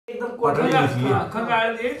खंगाल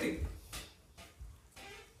दी थी।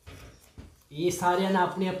 ये सारे ने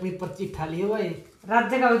अपनी अपनी पर्ची ठा ली हुआ है।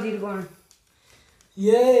 राज्य का वजीर कौन?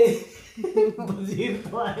 ये वजीर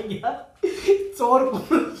तो आ गया चोर को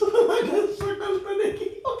शक्ल तो देखी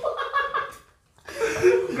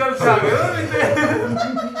गल खा गए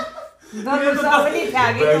दोनों सबनी खा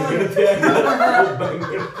गए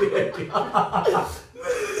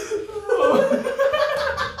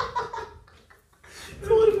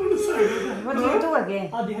चोर को साइड वजीर तो आ गए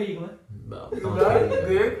आ दिखाइए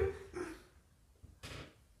देख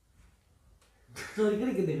चोरी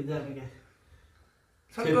करके देख जाके क्या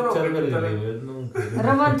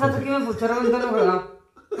रमन था तो क्यों पूछ रमन दोनों का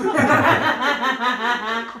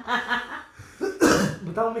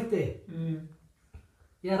बताओ मिस्ते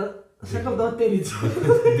यार शक्ल तो तेरी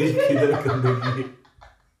दिल किधर कर देगी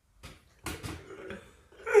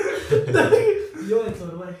यो है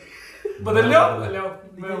चोर भाई बदल लो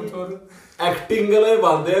मैं चोर एक्टिंग गले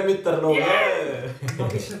बांधे हैं मित्र लोग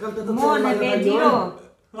बाकी शक्ल तो मोहन के जीरो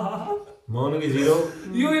मोहन की zero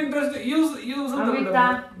you interest you Amita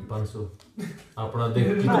 500 अपना देख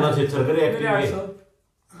कितना छेछर करे एक्टिंग में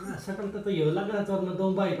शक्ल तो ये लग रहा चोर ने दो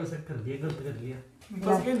भाई को शक कर दिया गलत कर लिया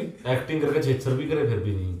बस के नहीं एक्टिंग करके छेछर भी करे फिर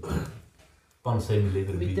भी नहीं 500 मिले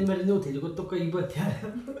फिर भी इतने मेरे नहीं थे जो तो कई बात है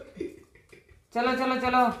चलो चलो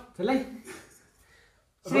चलो चले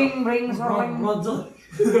स्विंग रिंग सोइंग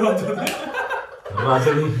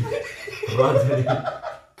राजनी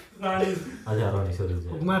रानी अच्छा रानी सर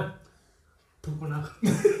कुमार तू बना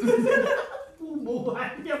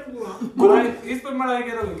मोबाइल क्या पूरा मराई इस पर मराई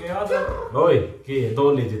के रोके याद है ओए के दो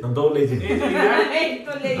ले जे तुम दो ले जे एक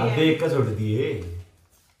तो ले अब देख का छोड़ दिए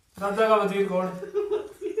राजा का वजीर कौन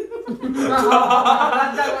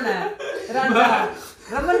राजा कौन है राजा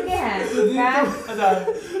रमन के है क्या अच्छा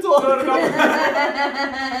चोर का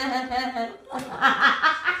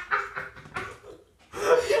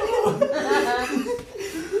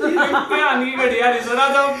क्या नहीं घड़िया रे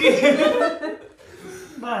राजा की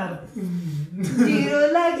बाहर जीरो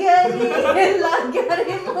लगे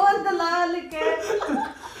रे बहुत लाल के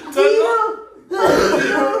zero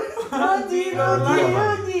zero zero zero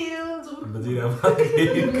zero Bajira बात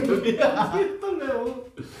तो मैं हूं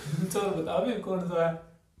चोर बता अभी कौन सा है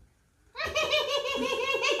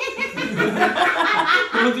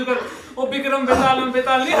मुझे कर ओ विक्रम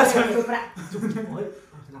बेताल नहीं आ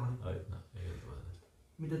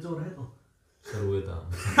मिटा चोर है तो सरुए था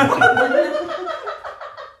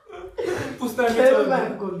पुस्तक में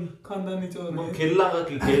चोर खानदानी चोर मैं खेलना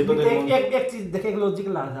कि खेल तो एक चीज देखे लॉजिक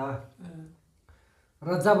ला था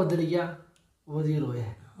राजा बदल गया वजीर हो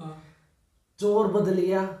है चोर बदल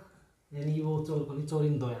गया यानी वो चोर को नहीं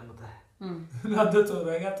चोरिंग दो यार होता है राजा चोर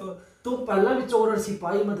है क्या तो पहला भी चोर और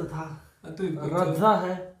सिपाही मत था तू राजा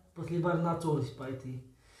है पिछली बार ना चोर सिपाही थी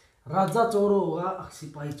राजा चोर होगा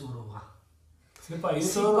सिपाही चोर होगा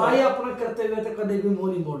सिपाही अपना करते हुए तो कभी भी मोह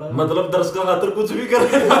नहीं मोड़ा मतलब दर्शकों खातर कुछ भी करे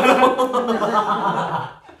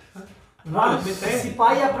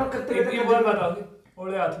सिपाही अपना करते हुए एक बार बताओगे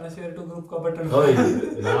ओले हाथ में शेयर टू ग्रुप का बटन ओए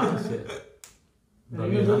ना से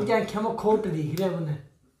ये जो क्या खेमो खोट दिख रहा है मने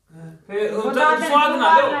फिर स्वाद ना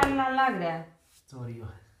लो लग रहा है सॉरी हो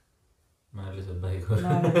मैं ले सब भाई को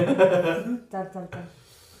चल चल चल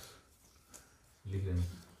लिख रहे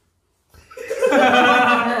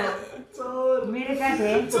चोर मेरे क्या थे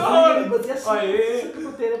चोर ओए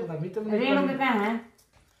तो तेरे पता भी तो रेणु के क्या है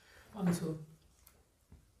 500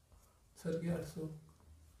 सर की 800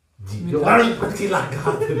 जी गाड़ी 25 लाख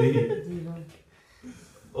का तेरी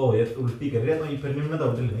ओ ये उल्टी कर रहा है तो ये फिर में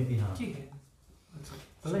दौड़ लेनी थी हां ठीक है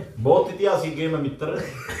चले बहुत ऐतिहासिक गेम है मित्र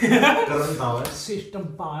करन था है सिस्टम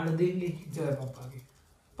पाड़ देंगे जय पापा की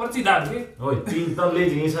पर्ची डाल दे ओए तीन तो ले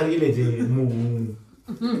जी सारी ले जी मुंह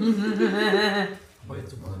भाई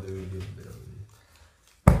तुम्हारा दे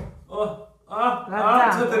ओ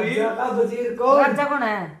छतरी राजा का वजीर कौन राजा कौन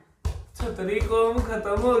है छतरी कौन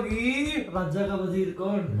खत्म होगी राजा का वजीर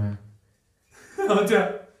कौन अच्छा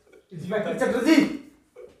इंस्पेक्टर चटर्जी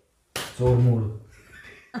चोर मूल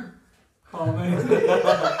हां मैं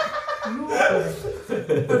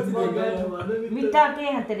मिटा के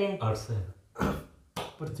हैं तेरे 8 से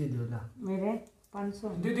पर्ची दो ना मेरे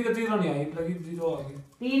 500 दीदी का जीरो नहीं आई लगी जीरो आ गई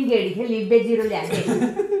 3 गेड़ी खेली बे जीरो ले आए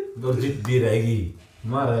दो जीत भी रहेगी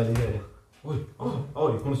मार रहा है ओए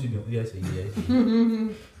ओए कौन सी ये सही है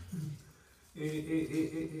ए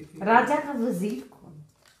राजा का वजीर कौन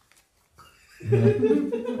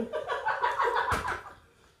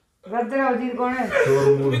राजा का वजीर कौन है चोर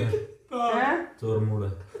मूल है हैं चोर मूल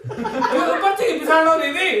है पर्ची पिछाड़ हो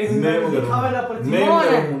रही थी नहीं मगर दिखावे ना पर्ची नहीं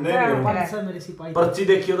मगर पर्चा मेरे सिपाही पर्ची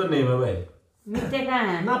देखियो तो नहीं है भाई मिट्टे का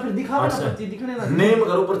है ना फिर दिखाओ ना अच्छा। पर्ची दिखने ना नेम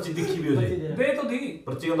करो पर्ची दिखी भी हो पर्ची जाए दे। दे तो दी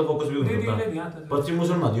पर्ची का तो फोकस भी दे होता ले है दिया था पर्ची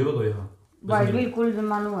मुसलमान ना दियो कोई हां भाई बिल्कुल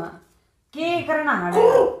जमानू है के करना है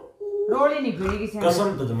रोली नहीं पीड़ी किसी ने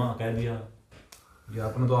कसम तो जमा कह दिया ये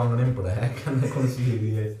आपने तो आंगने में पड़ा है कहने कौन सी है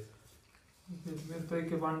ये मेरे तो एक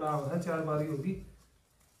के बांडा हो है 4 बारी होगी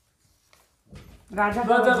राजा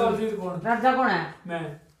राजा का वजीर कौन राजा कौन है मैं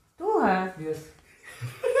तू है यस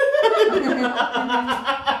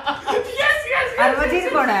और वजीर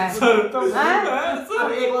कौन है सर तो हैं?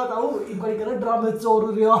 सर एक बात आऊं इंक्वायरी करो ड्रामा चोर हो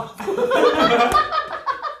रहा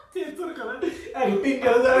थिएटर करो एक्टिंग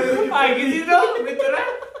करो जरा आएगी जी तो मित्र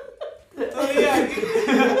तो ये आएगी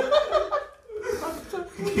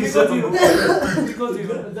किसको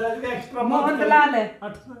जीरो जरा एक्स्ट्रा मोहन दलाल है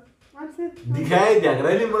दिखाई दिया कर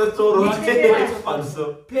नहीं मेरे चोर हो गए 500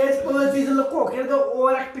 फेस पर चीज लको के तो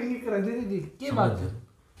ओवर एक्टिंग नहीं कर दीदी की बात है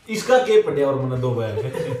इसका के पड़े और मैंने 2 बार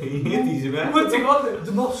ये तीज में मुझे कौन दे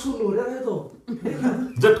जब सुन हो रहा है तो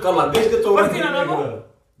झटका लग गया इसके चोर पर्ची ना लगाओ।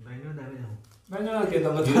 नहीं ना मैं ना के तो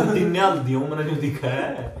बता तीन न्याल दियो मैंने जो दिखा है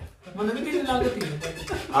मैंने भी तीन लाख थी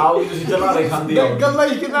आओ तुसी चला रहे खांदी आओ गल्ला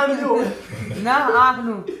ही किना जो ना आँख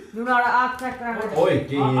नु जुनाड़ा आँख चेक करना ओए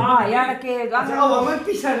के हाँ यार के अच्छा अब हमें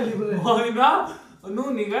पीछा ली बोले वही ना नू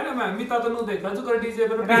नहीं गया ना मैं मिता तो नू देखा जो कर डीजे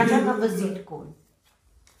पर राजा का वजीर कौन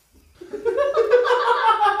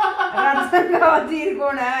राजा का वजीर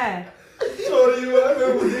कौन है चोरी में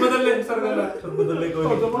बदल ले सर गला बदल ले कोई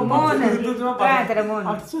मोहन है तू जो क्या है तेरा मोहन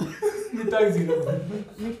मिता की जीरो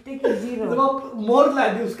मिट्टी की जीरो जब आप मोर ला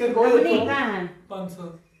दी उसके गोल रमनी कहाँ है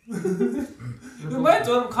 500 तो मैं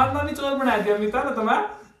चोर खानदानी चोर बना दिया मिता ना तुम्हें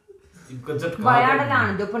इनका झटका बाया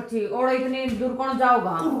डाल दो पर्ची और इतने दूर कौन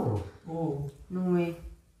जाओगा ओ नुए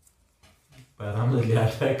पैरा में लिया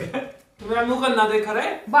ट्रैक तुम्हें मुंह करना देखा रे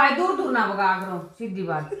भाई दूर दूर ना भगा करो सीधी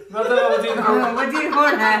बात राजा का वजीर कौन वजीर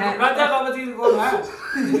कौन है राजा का वजीर कौन है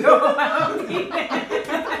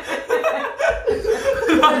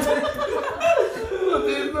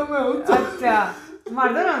वजीर तो मैं हूँ अच्छा मार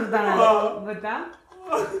दो ना बताना बता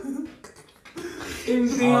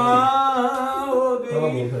इम्तिहान हो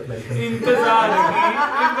गई इंतजार की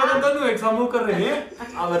इनका तो दोनों एक समूह कर रहे हैं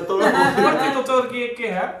अगर तो पर्ची तो चोर की एक के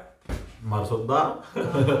है मार सकता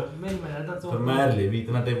मैं था तो मैं ले भी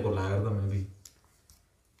इतना टाइम को लगा था मैं भी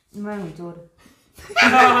मैं हूँ चोर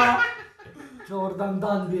चोर दान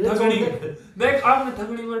भी ठगनी देख आपने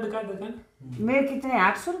ठगनी वर्ड का देखा ना मेरे कितने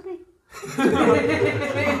 800 रुपए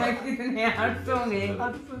कितने 800 में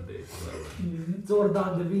चोर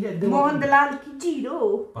दान भी है मोहन दलाल की जीरो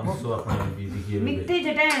 500 अपने भी दिखिए मिट्टी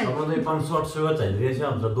जटैन अब तो 500 800 का चल रही है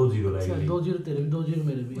शाम से 2 जीरो रह गए 2 जीरो तेरे भी 2 जीरो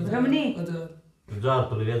मेरे भी रमनी हजार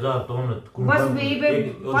तो लिया हजार तो हमने बस भी बे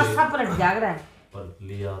पासा पलट जाग रहा है पर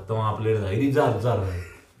लिया तो आप ले रहे हजार हजार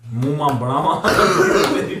मुंह में बनावा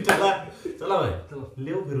चला चला भाई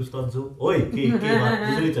ले फिर उस्ताद जो ओए के बात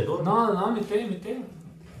दूसरी चटो ना ना मिते मिते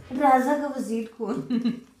राजा का वजीर कौन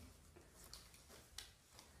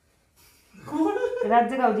कौन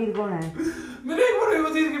राजा का वजीर कौन है मेरे एक बार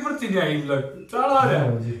वजीर की पर्ची नहीं आई लग चल आ रहा है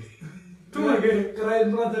तू लगे क्राइम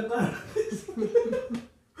ब्रदर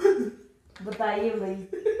बताइए भाई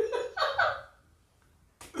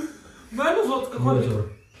मैं तो सोच के खोल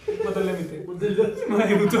बदल ले मिते मैं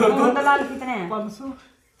हूं चोर मोहन दलाल कितने हैं 500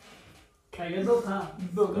 खाएगा तो था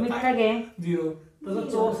दो मिट्टा के जीरो तो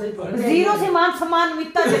चोर सही पड़ जीरो से मान सम्मान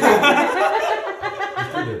मिट्टा जटैन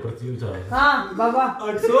ले पर्ची उठा हाँ बाबा 800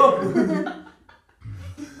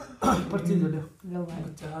 पर्ची दे दो लो भाई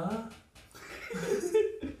अच्छा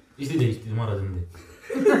इसी दे इसी तुम्हारा जिंदे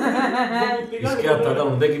इसके आता था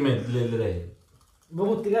उनदे कि मैं ले ले रहे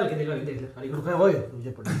बहुत तिगाल के देख ले अरे रुका ओए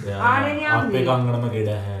मुझे पड़ आने नहीं आप पे आऊंगी। कांगड़ में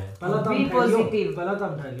गेड़ा है पहला तो Be positive. पहला तो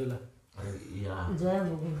उठा लियो ला अरे यार जय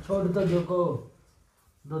भगवान छोड़ दो जो को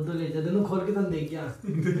दो ले जा देनु खोल के तन दे क्या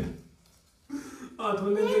हाथ में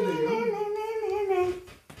ले दे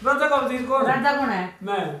राजा का वजीर कौन है राजा कौन है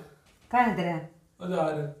मैं कहाँ है तेरा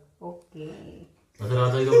हजार ओके अच्छा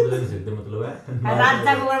राजा का बदल नहीं सकते मतलब है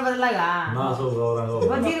राजा को कौन बदलेगा ना सो गौरंग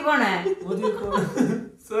वजीर कौन है वजीर कौन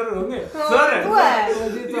सर होंगे सर है तू है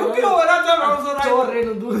क्यों क्यों हो रहा था मैं सर चोर रे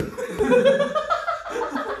नु दूर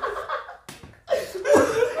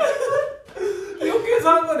क्यों के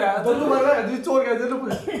साथ हो रहा तो मर रहा है चोर कैसे नु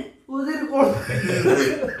उधर कौन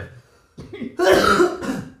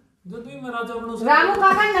जो तुम मैं राजा बनूं रामू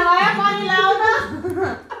काका नवाया पानी लाओ ना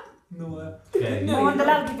नवा मोहन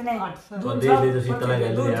दलाल कितने तो दे दे जो शीतला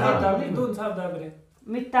गया दूध यार साहब दूध साहब दाबरे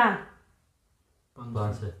मिट्टा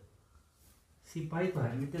 5 से सिपाही तो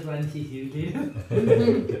है मित्र वाली चीज है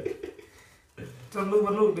चलो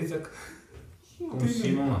मरलो बेचक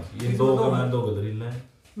सीमा ये दो का मैं दो गदरिल्ला है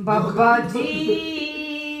बाबा जी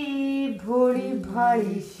घोड़ी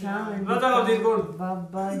भाड़ी शान राजा का वजीर कौन?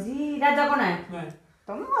 बाबा जी राजा कौन है? मैं।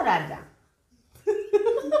 तुम हो राजा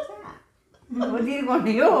वजीर कौन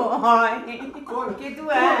है? यो हाय कौन के तू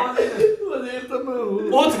है? वजीर तो मैं हूँ।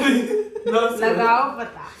 ओ तेरी लगाओ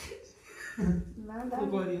पता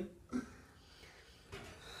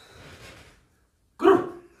करो।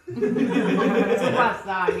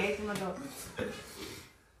 सुबह आ गए इसमें तो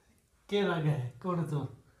के राजा है कौन है तो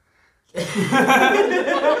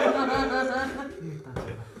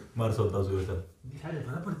मार सोता सुबह चल दिखा दे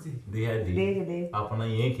बड़ा पर्ची दिया दी देख अपना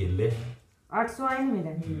ये खेल ले 800 आए ना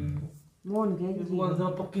मेरे मोहन के कौन सा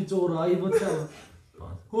पक्की चोर आई बच्चा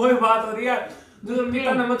वही बात हो रही है जो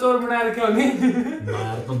मीता ने चोर बनाया रखे होंगे।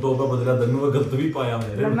 यार तुम तो का बदला धनु में गलत भी पाया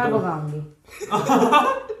मेरे मैं भगाऊंगी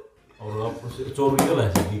और आप चोर की गला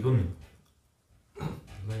है की को नहीं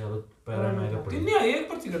मैं यार पैरा में का कितनी आई एक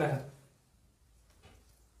पर्ची कटा है।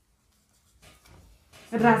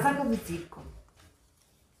 राजा का वजीर कौन?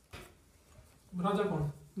 राजा कौन?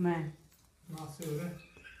 मैं नासे हो गए।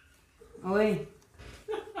 ओए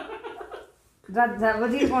राजा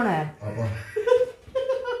वजीर कौन है?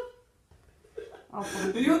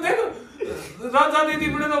 यूं देखो राजा दीदी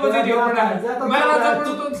बने तो वजीर ही बना है। मैं राजा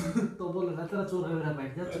बनूं तो बोल रहा तेरा चोर है मेरा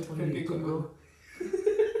बैठ जा चुप हो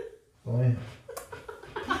ओए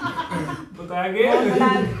बताया गया।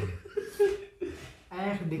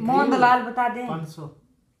 मोहन दलाल बता दे 500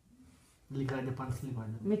 लिखा दे 500 लिखा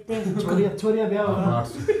दे मित्ते छोरिया ब्याह होगा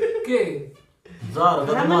के जार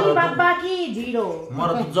का रमणी तुम्हारा बाबा की 0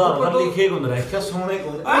 मारा तो जार का लिखे को रहा है क्या सोने को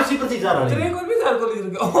उसी प्रति जार वाली तेरे को भी जार को लिख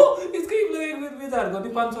रखा। ओ इसके एक भी जार को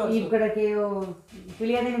नहीं 500 ईप कड़ा के वो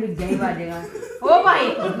पिलिया देने बिक जाई बाजेगा। ओ भाई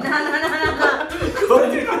ना ना ना ना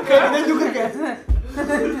कहने जो कर क्या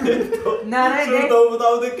ना रे सुन देख तो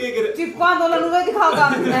बताओ देख के करे चिपका दो लनु तो दिखाओगा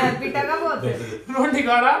पीटा का बहुत रोटी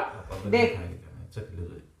खा रहा देख चल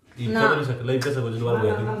ले ये तो नहीं सकला इनका सब जलवा हो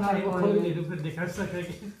गया खोल ले फिर दिखा सके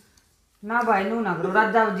ना भाई नू ना करो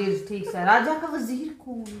राजा वजीर ठीक से राजा का वजीर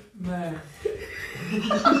कौन? मैं